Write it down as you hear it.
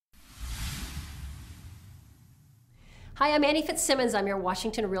Hi, I'm Annie Fitzsimmons. I'm your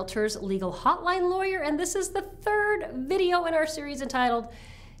Washington Realtors legal hotline lawyer, and this is the third video in our series entitled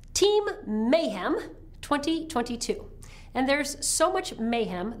Team Mayhem 2022. And there's so much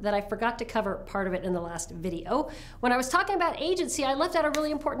mayhem that I forgot to cover part of it in the last video. When I was talking about agency, I left out a really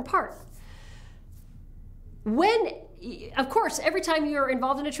important part. Of course, every time you're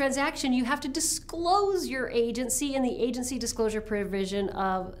involved in a transaction, you have to disclose your agency in the agency disclosure provision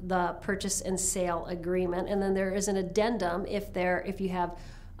of the purchase and sale agreement. And then there is an addendum if you have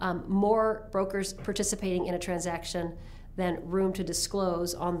more brokers participating in a transaction than room to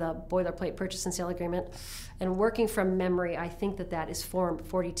disclose on the boilerplate purchase and sale agreement. And working from memory, I think that is Form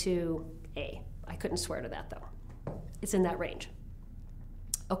 42A. I couldn't swear to that though. It's in that range.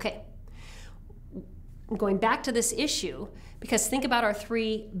 Okay. I'm going back to this issue because think about our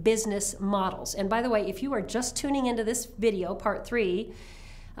three business models. And by the way, if you are just tuning into this video, part 3,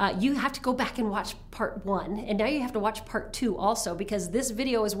 you have to go back and watch part 1. And now you have to watch part 2 also, because this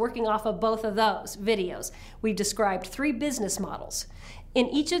video is working off of both of those videos. We've described 3 business models. In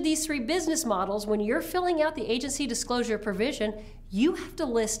each of these 3 business models, when you're filling out the agency disclosure provision, you have to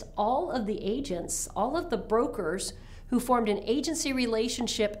list all of the agents, all of the brokers who formed an agency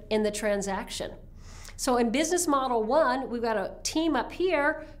relationship in the transaction. So in business model 1, we've got a team up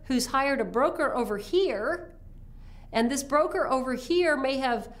here who's hired a broker over here, and this broker over here may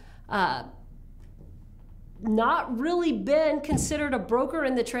have not really been considered a broker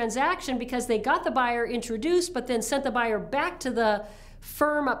in the transaction because they got the buyer introduced, but then sent the buyer back to the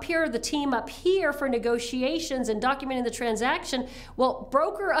firm up here, the team up here for negotiations and documenting the transaction. Well,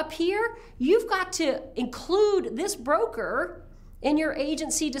 broker up here, you've got to include this broker in your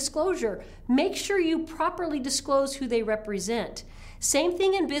agency disclosure. Make sure you properly disclose who they represent. Same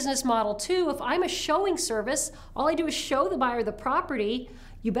thing in business model 2. If I'm a showing service, all I do is show the buyer the property,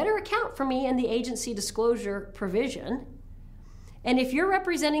 you better account for me in the agency disclosure provision. And if you're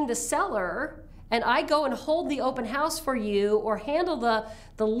representing the seller and I go and hold the open house for you or handle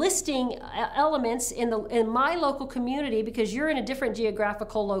the listing elements in my local community because you're in a different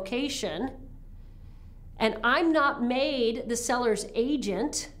geographical location, and I'm not made the seller's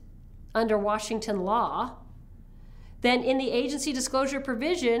agent under Washington law, then in the agency disclosure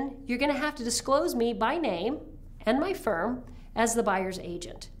provision, you're going to have to disclose me by name and my firm as the buyer's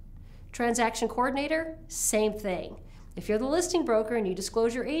agent. Transaction coordinator, same thing. If you're the listing broker and you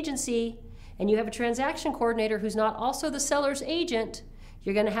disclose your agency and you have a transaction coordinator who's not also the seller's agent,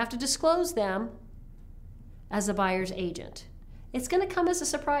 you're going to have to disclose them as the buyer's agent. It's going to come as a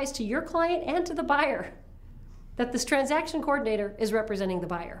surprise to your client and to the buyer that this transaction coordinator is representing the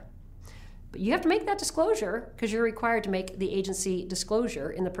buyer. But you have to make that disclosure because you're required to make the agency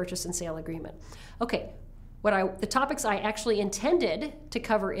disclosure in the purchase and sale agreement. Okay, the topics I actually intended to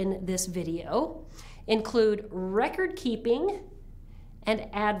cover in this video include record keeping and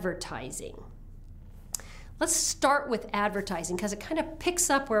advertising. Let's start with advertising because it kind of picks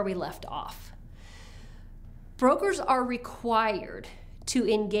up where we left off. Brokers are required to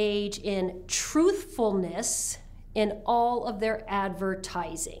engage in truthfulness in all of their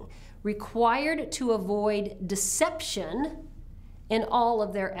advertising, required to avoid deception in all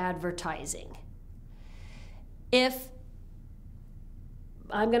of their advertising. If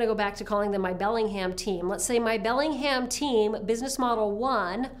I'm going to go back to calling them my Bellingham team. Let's say my Bellingham team, business model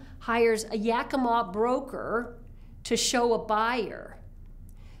 1, hires a Yakima broker to show a buyer.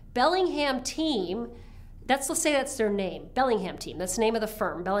 Bellingham team, let's say that's their name, Bellingham team. That's the name of the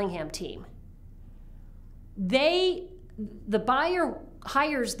firm, Bellingham team. The buyer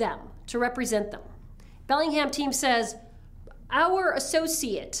hires them to represent them. Bellingham team says, our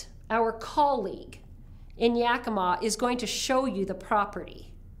associate, our colleague in Yakima is going to show you the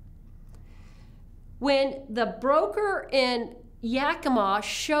property. When the broker in Yakima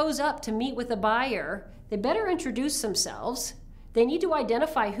shows up to meet with the buyer, they better introduce themselves. They need to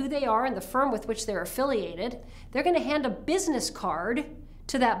identify who they are and the firm with which they're affiliated. They're going to hand a business card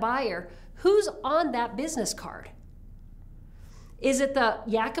to that buyer. Who's on that business card? Is it the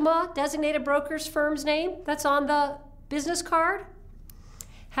Yakima designated broker's firm's name that's on the business card?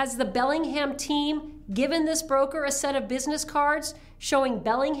 Has the Bellingham team given this broker a set of business cards showing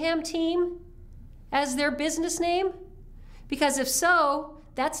Bellingham team as their business name? Because if so,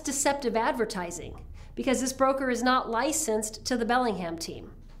 that's deceptive advertising because this broker is not licensed to the Bellingham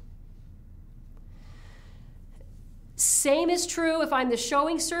team. Same is true if I'm the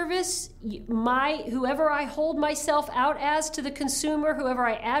showing service. Whoever I hold myself out as to the consumer, whoever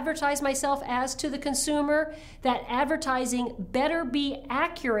I advertise myself as to the consumer, that advertising better be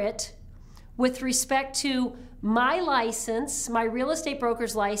accurate with respect to my license, my real estate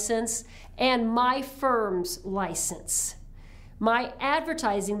broker's license, and my firm's license. My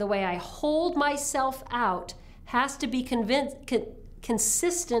advertising, the way I hold myself out, has to be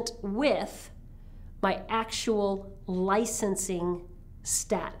consistent with my actual licensing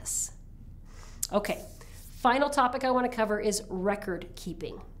status. Okay, final topic I want to cover is record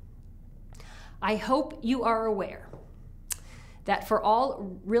keeping. I hope you are aware that for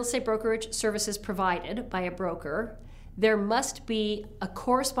all real estate brokerage services provided by a broker, there must be a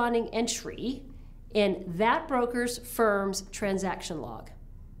corresponding entry in that broker's firm's transaction log.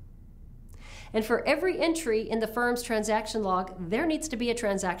 And for every entry in the firm's transaction log, there needs to be a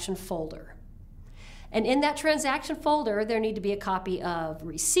transaction folder. And in that transaction folder, there need to be a copy of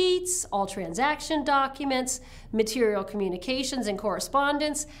receipts, all transaction documents, material communications and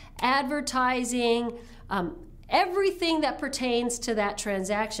correspondence, advertising, everything that pertains to that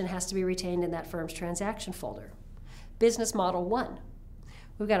transaction has to be retained in that firm's transaction folder. Business model 1.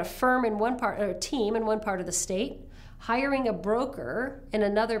 We've got a firm in one part, or a team in one part of the state, hiring a broker in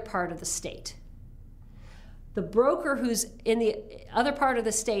another part of the state. The broker who's in the other part of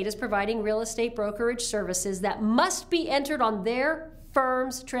the state is providing real estate brokerage services that must be entered on their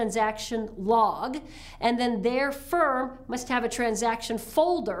firm's transaction log, and then their firm must have a transaction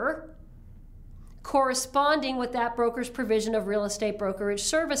folder corresponding with that broker's provision of real estate brokerage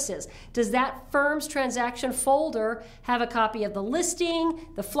services. Does that firm's transaction folder have a copy of the listing,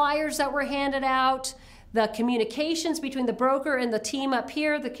 the flyers that were handed out, the communications between the broker and the team up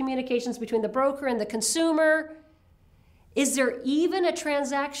here, the communications between the broker and the consumer? Is there even a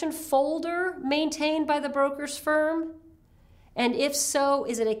transaction folder maintained by the broker's firm? And if so,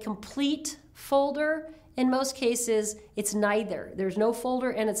 is it a complete folder? In most cases, it's neither. There's no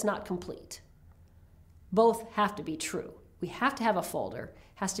folder and it's not complete. Both have to be true. We have to have a folder. It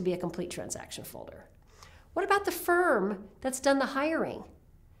has to be a complete transaction folder. What about the firm that's done the hiring?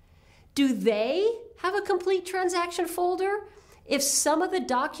 Do they have a complete transaction folder? If some of the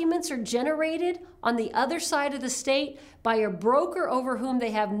documents are generated on the other side of the state by a broker over whom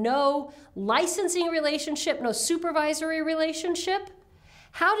they have no licensing relationship, no supervisory relationship,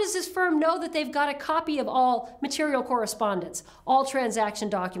 how does this firm know that they've got a copy of all material correspondence, all transaction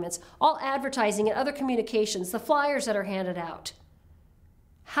documents, all advertising and other communications, the flyers that are handed out?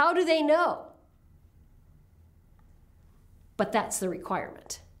 How do they know? But that's the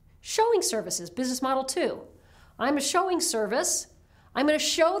requirement. Showing services, business model 2. I'm a showing service. I'm going to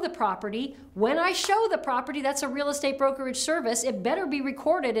show the property. When I show the property, that's a real estate brokerage service. It better be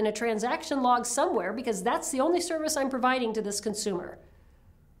recorded in a transaction log somewhere because that's the only service I'm providing to this consumer.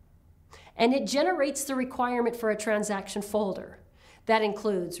 And it generates the requirement for a transaction folder. That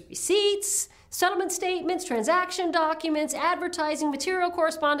includes receipts, settlement statements, transaction documents, advertising, material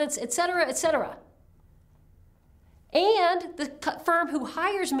correspondence, etc., etc. And the firm who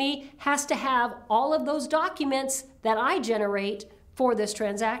hires me has to have all of those documents that I generate for this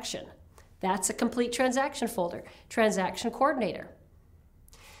transaction. That's a complete transaction folder. Transaction coordinator.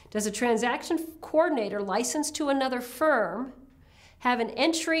 Does a transaction coordinator licensed to another firm have an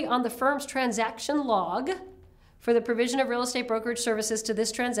entry on the firm's transaction log for the provision of real estate brokerage services to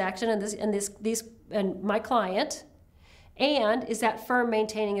this transaction and my client? And is that firm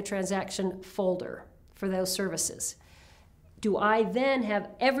maintaining a transaction folder for those services? Do I then have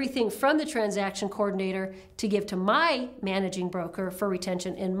everything from the transaction coordinator to give to my managing broker for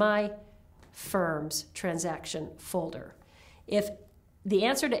retention in my firm's transaction folder? If the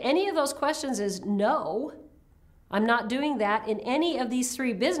answer to any of those questions is no, I'm not doing that in any of these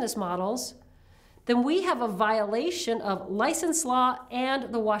 3 business models, then we have a violation of license law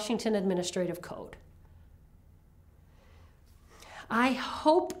and the Washington Administrative Code. I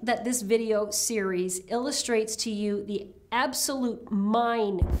hope that this video series illustrates to you the absolute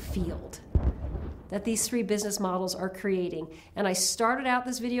minefield that these 3 business models are creating. And I started out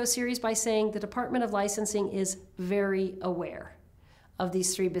this video series by saying the Department of Licensing is very aware of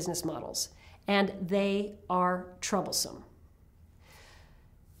these 3 business models, and they are troublesome.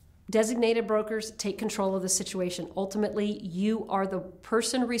 Designated brokers take control of the situation. Ultimately, you are the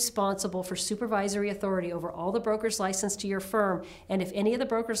person responsible for supervisory authority over all the brokers licensed to your firm. And if any of the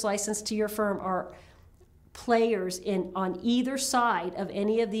brokers licensed to your firm are players on either side of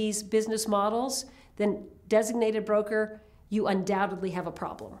any of these business models, then designated broker, you undoubtedly have a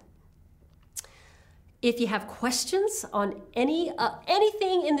problem. If you have questions on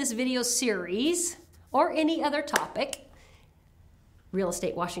anything in this video series or any other topic, real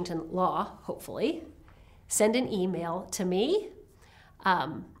estate Washington law, hopefully, send an email to me,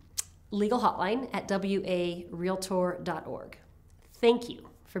 legal hotline at warealtor.org. Thank you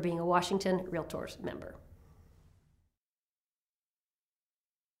for being a Washington Realtors member.